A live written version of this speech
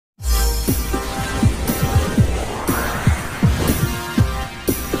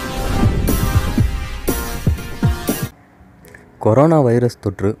Corona virus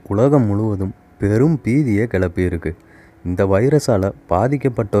தொற்று உலகம் முழுவதும் பெரும் பீதியை கிளப்பியிருக்கு. இந்த வைரஸால்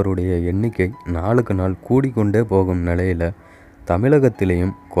பாதிக்கப்பட்டவருடைய எண்ணிக்கை நாளுக்கு நாள் கூடிக்கொண்டே போகும் நிலையில்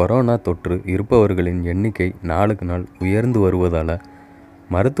தமிழகத்திலேயும் கொரோனா தொற்று இருப்பவர்களின் எண்ணிக்கை நாளுக்கு நாள் உயர்ந்து வருவதால்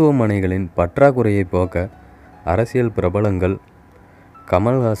மருத்துவமனைகளின் பற்றாக்குறையை போக்க அரசியல் பிரபலங்கள்,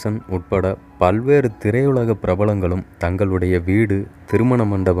 கமல்ஹாசன் உட்பட பல்வேறு திரையுலக பிரபலங்களும் தங்களுடைய வீடு, திருமண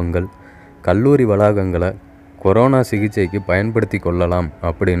மண்டபங்கள், கல்லூரி வளாகங்களை கொரோனா சிகிச்சைக்கு பயன்படுத்தி கொள்ளலாம்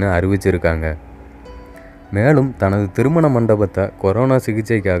அப்படின்னு அறிவிச்சிருக்காங்க. மேலும் தனது திருமண மண்டபத்தை கொரோனா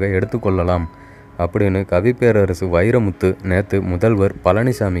சிகிச்சைக்காக எடுத்துக்கொள்ளலாம் அப்படின்னு கவிப்பேரரசு வைரமுத்து நேற்று முதல்வர்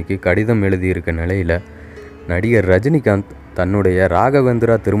பழனிசாமிக்கு கடிதம் எழுதியிருக்க நிலையில் நடிகர் ரஜினிகாந்த் தன்னுடைய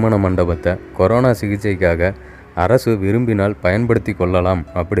ராகவேந்திரா திருமண மண்டபத்தை கொரோனா சிகிச்சைக்காக அரசு விரும்பினால் பயன்படுத்தி கொள்ளலாம்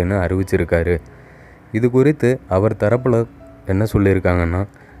அப்படின்னு அறிவிச்சிருக்காரு. இது குறித்து அவர் தரப்பில் என்ன சொல்லியிருக்காங்கன்னா,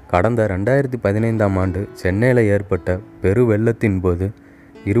 கடந்த 2015ஆம் ஆண்டு சென்னையில் ஏற்பட்ட பெரு வெள்ளத்தின் போது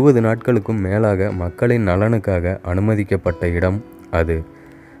 20 நாட்களுக்கும் மேலாக மக்களின் நலனுக்காக அனுமதிக்கப்பட்ட இடம் அது.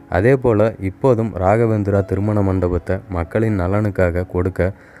 அதே போல் இப்போதும் ராகவேந்திரா திருமண மண்டபத்தை மக்களின் நலனுக்காக கொடுக்க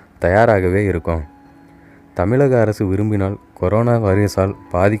தயாராகவே இருக்கோம். தமிழக அரசு விரும்பினால் கொரோனா வைரஸால்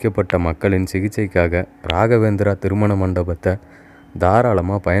பாதிக்கப்பட்ட மக்களின் சிகிச்சைக்காக ராகவேந்திரா திருமண மண்டபத்தை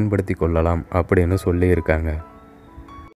தாராளமாக பயன்படுத்தி கொள்ளலாம் அப்படின்னு சொல்லியிருக்காங்க.